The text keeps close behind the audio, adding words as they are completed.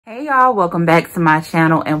Hey y'all, welcome back to my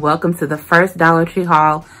channel and welcome to the first Dollar Tree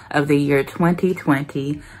haul of the year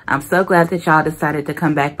 2020. I'm so glad that y'all decided to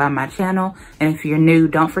come back by my channel, and if you're new,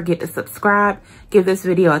 don't forget to subscribe, give this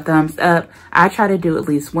video a thumbs up. I try to do at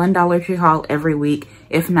least one Dollar Tree haul every week,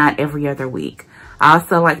 if not every other week. I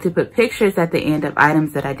also like to put pictures at the end of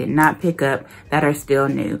items that I did not pick up that are still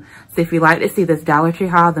new. So if you'd like to see this Dollar Tree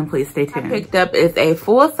haul, then please stay tuned. I picked up is a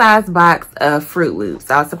full-size box of Fruit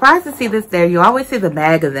Loops. I was surprised to see this there. You always see the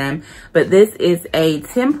bag of them, but this is a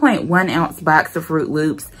 10.1 ounce box of Fruit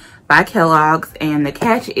Loops by Kellogg's, and the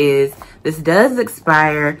catch is this does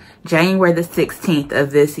expire January the 16th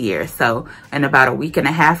of this year, so in about a week and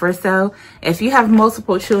a half or so. If you have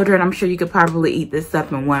multiple children, I'm sure you could probably eat this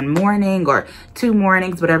up in one morning or 2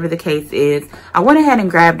 mornings, whatever the case is. I went ahead and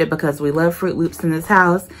grabbed it because we love Fruit Loops in this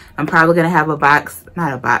house. I'm probably gonna have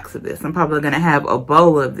not a box of this, I'm probably gonna have a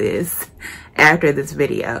bowl of this after this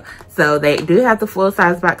video. So they do have the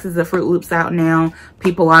full-size boxes of Fruit Loops out now.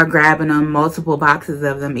 People are grabbing them, multiple boxes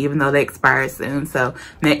of them, even though they expire soon. So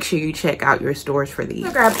make sure you check out your stores for these.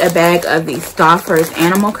 I grabbed a bag of the Stouffer's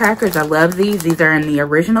animal crackers. I love these. These are in the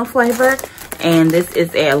original flavor, and this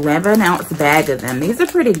is a 11 ounce bag of them. These are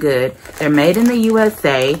pretty good. They're made in the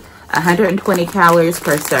USA. 120 calories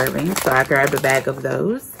per serving, so I grabbed a bag of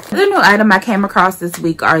those. The new item I came across this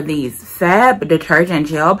week are these Fab detergent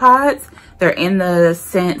gel pods. They're in the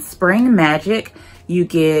scent Spring Magic. You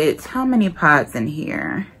get, how many pods in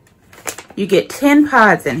here? You get 10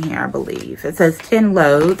 pods in here, I believe. It says 10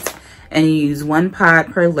 loads, and you use 1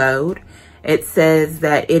 pod per load. It says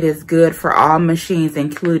that it is good for all machines,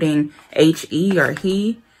 including HE or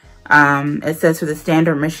HE. It says for the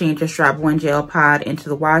standard machine, just drop 1 gel pod into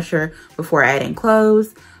the washer before adding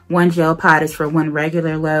clothes. 1 gel pod is for 1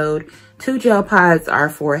 regular load. 2 gel pods are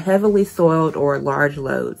for heavily soiled or large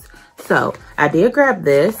loads. So I did grab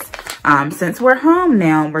this. Since we're home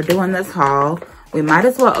now and we're doing this haul, we might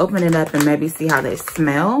as well open it up and maybe see how they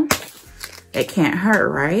smell. It can't hurt,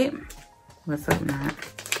 right? What's up, Matt?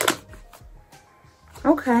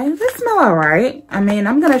 Okay, they smell all right. I mean,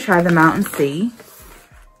 I'm gonna try them out and see.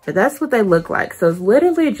 But that's what they look like. So it's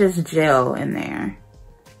literally just gel in there.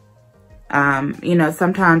 You know,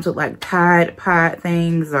 sometimes with like Tide Pod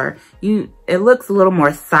things, it looks a little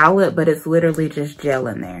more solid, but it's literally just gel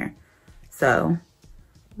in there. So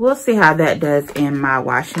we'll see how that does in my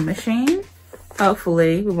washing machine.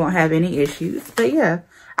 Hopefully we won't have any issues. But yeah,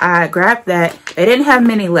 I grabbed that. They didn't have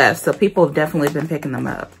many left, so people have definitely been picking them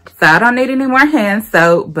up. So I don't need any more hand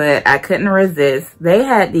soap, but I couldn't resist. They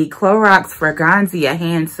had the Clorox Fragranza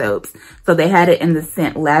hand soaps. So they had it in the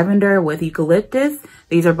scent lavender with eucalyptus.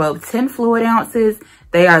 These are both 10 fluid ounces.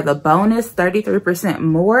 They are the bonus 33%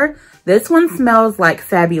 more. This one smells like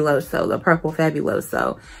Fabuloso, the purple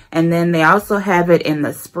Fabuloso. And then they also have it in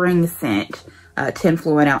the spring scent, 10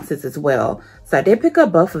 fluid ounces as well. So I did pick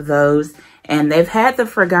up both of those. And they've had the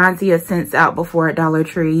Fragranza scents out before at Dollar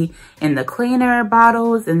Tree in the cleaner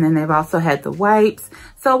bottles. And then they've also had the wipes.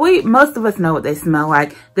 So most of us know what they smell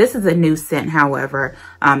like. This is a new scent, however.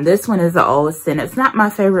 This one is the old scent. It's not my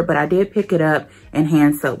favorite, but I did pick it up in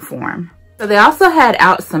hand soap form. So they also had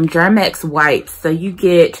out some Germex wipes. So you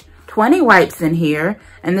get 20 wipes in here.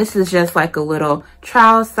 And this is just like a little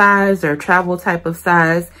trial size or travel type of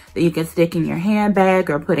size that you can stick in your handbag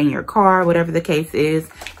or put in your car, whatever the case is.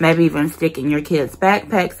 Maybe even stick in your kids'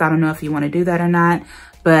 backpacks. I don't know if you want to do that or not.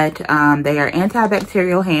 But they are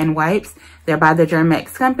antibacterial hand wipes. They're by the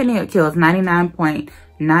Germex company. It kills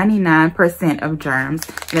 99.99% of germs.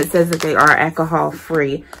 And it says that they are alcohol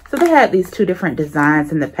free. So they had these 2 different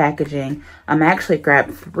designs in the packaging. I actually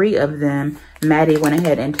grabbed 3 of them. Maddie went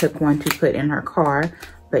ahead and took one to put in her car.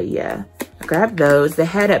 But yeah, I grabbed those. They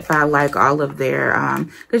had it by like all of their,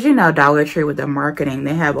 cause you know Dollar Tree with their marketing,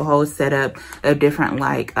 they have a whole setup of different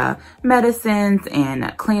like medicines and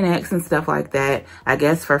Kleenex and stuff like that. I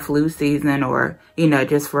guess for flu season or, you know,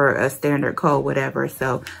 just for a standard cold, whatever.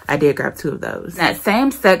 So I did grab 2 of those. In that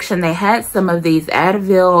same section, they had some of these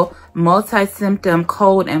Advil multi-symptom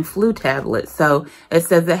cold and flu tablets. So it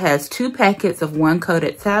says it has 2 packets of 1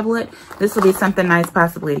 coated tablet. This will be something nice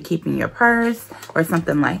possibly to keep in your purse or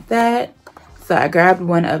something like that. So I grabbed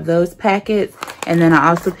 1 of those packets, and then I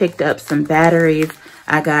also picked up some batteries.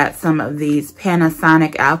 I got some of these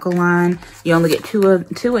Panasonic alkaline. You only get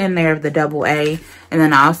two in there of the AA. And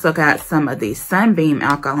then I also got some of these Sunbeam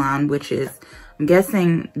alkaline, which is I'm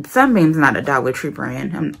guessing Sunbeam's not a Dollar Tree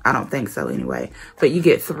brand. I don't think so anyway. But you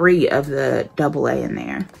get 3 of the AA in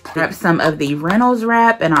there. Grab some of the Reynolds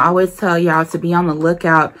wrap, and I always tell y'all to be on the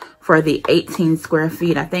lookout for the 18 square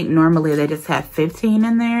feet. I think normally they just have 15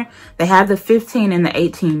 in there. They have the 15 and the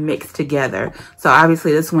 18 mixed together. So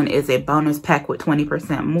obviously this one is a bonus pack with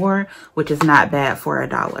 20% more, which is not bad for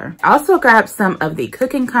 $1. I also grabbed some of the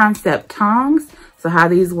Cooking Concept tongs. So how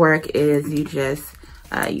these work is you just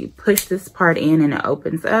you push this part in and it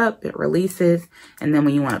opens up, it releases, and then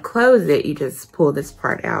when you want to close it, you just pull this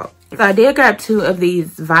part out. So I did grab 2 of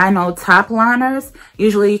these vinyl top liners.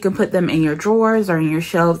 Usually you can put them in your drawers or in your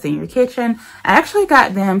shelves in your kitchen. I actually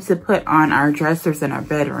got them to put on our dressers in our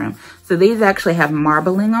bedroom. So these actually have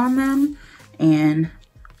marbling on them, and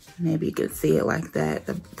maybe you can see it like that.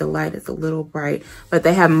 The light is a little bright, but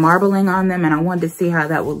they have marbling on them, and I wanted to see how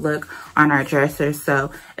that would look on our dressers.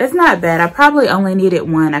 So it's not bad. I probably only needed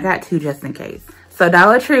 1. I got 2 just in case. So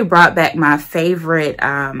Dollar Tree brought back my favorite,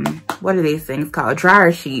 what are these things called?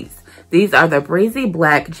 Dryer sheets. These are the Breezy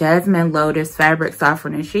Black Jasmine Lotus Fabric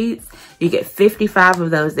Softener Sheets. You get 55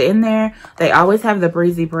 of those in there. They always have the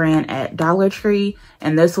Breezy brand at Dollar Tree,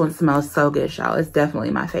 and this one smells so good, y'all. It's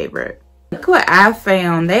definitely my favorite. Look what I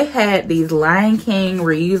found. They had these Lion King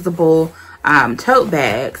reusable tote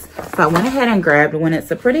bags. So I went ahead and grabbed one.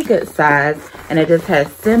 It's a pretty good size, and it just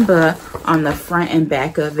has Simba on the front and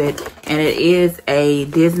back of it. And it is a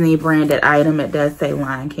Disney branded item. It does say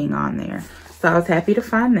Lion King on there. So I was happy to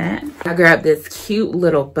find that. I grabbed this cute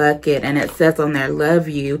little bucket, and it says on there, love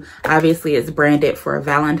you. Obviously it's branded for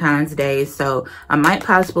Valentine's Day, so I might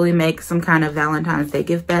possibly make some kind of Valentine's Day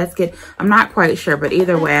gift basket. I'm not quite sure, but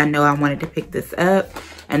either way, I know I wanted to pick this up.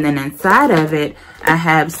 And then inside of it, I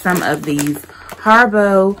have some of these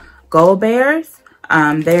Harbo Gold Bears.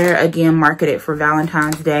 They're again marketed for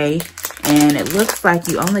Valentine's Day, and it looks like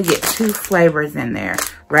you only get 2 flavors in there.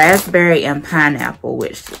 Raspberry and pineapple,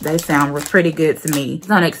 which they sound pretty good to me. It's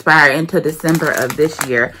gonna expire into December of this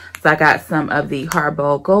year. So I got some of the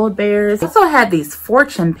Harbo Gold Bears. I also had these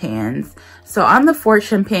fortune pins. So on the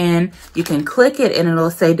fortune pin, you can click it and it'll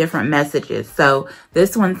say different messages. So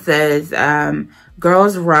this one says,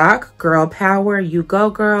 girls rock, girl power, you go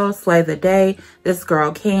girl, slay the day, this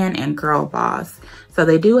girl can, and girl boss. So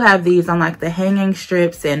they do have these on like the hanging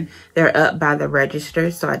strips, and they're up by the register.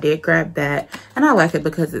 So I did grab that, and I like it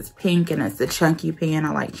because it's pink and it's a chunky pen.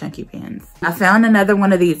 I like chunky pens. I found another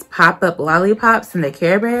one of these pop-up lollipops in the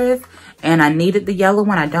Care Bears, and I needed the yellow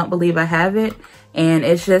one. I don't believe I have it. And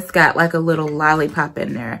it's just got like a little lollipop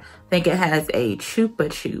in there. I think it has a Chupa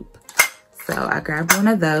Chup. So I grabbed one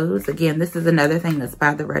of those. Again, this is another thing that's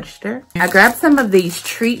by the register. I grabbed some of these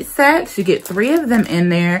treat sets. You get 3 of them in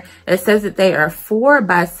there. It says that they are 4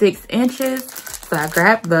 by 6 inches. So I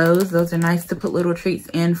grabbed those. Those are nice to put little treats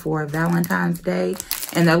in for Valentine's Day.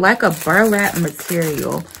 And they're like a burlap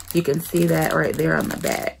material. You can see that right there on the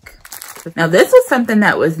back. Now, this was something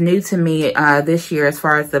that was new to me this year as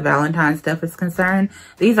far as the Valentine's stuff is concerned.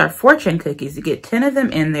 These are fortune cookies. You get 10 of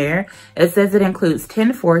them in there. It says it includes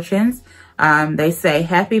 10 fortunes. They say,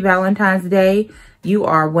 Happy Valentine's Day. You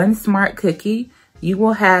are one smart cookie. You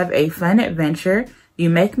will have a fun adventure.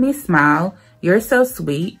 You make me smile. You're so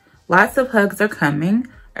sweet. Lots of hugs are coming.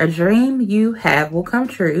 A dream you have will come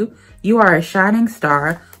true. You are a shining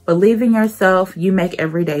star. Believe in yourself. You make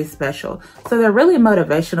every day special. So they're really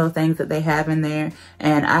motivational things that they have in there.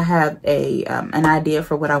 And I have an idea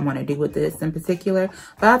for what I want to do with this in particular.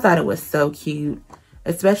 But I thought it was so cute,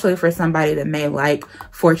 especially for somebody that may like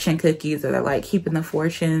fortune cookies, or they like keeping the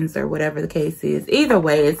fortunes, or whatever the case is. Either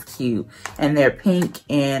way, it's cute. And they're pink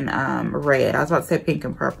and red. I was about to say pink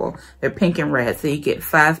and purple. They're pink and red. So you get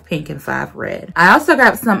 5 pink and 5 red. I also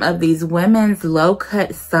got some of these women's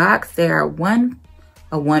low-cut socks. They are a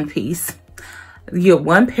one piece. You get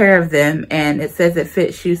 1 pair of them, and it says it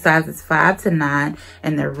fits shoe sizes 5 to 9,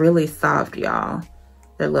 and they're really soft, y'all.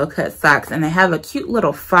 They're low-cut socks, and they have a cute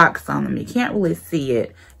little fox on them. You can't really see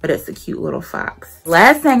it, but it's a cute little fox.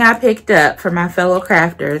 Last thing I picked up for my fellow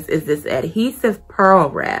crafters is this adhesive pearl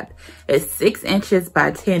wrap. It's 6 inches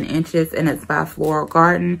by 10 inches, and it's by Floral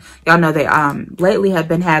Garden. Y'all know they lately have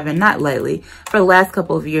been having, not lately, for the last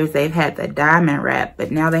couple of years, they've had the diamond wrap,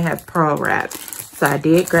 but now they have pearl wrap. So I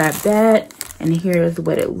did grab that, and here's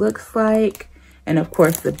what it looks like. And of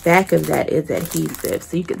course, the back of that is adhesive.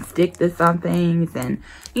 So you can stick this on things and,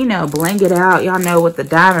 you know, bling it out. Y'all know with the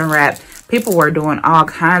diamond wrap, people were doing all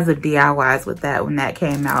kinds of DIYs with that when that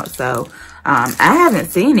came out. So I haven't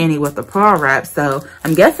seen any with the pearl wrap. So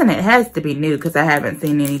I'm guessing it has to be new because I haven't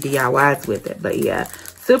seen any DIYs with it. But yeah,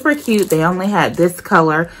 super cute. They only had this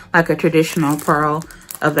color, like a traditional pearl,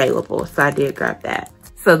 available. So I did grab that.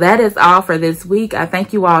 So that is all for this week. I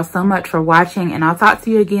thank you all so much for watching, and I'll talk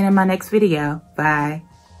to you again in my next video. Bye.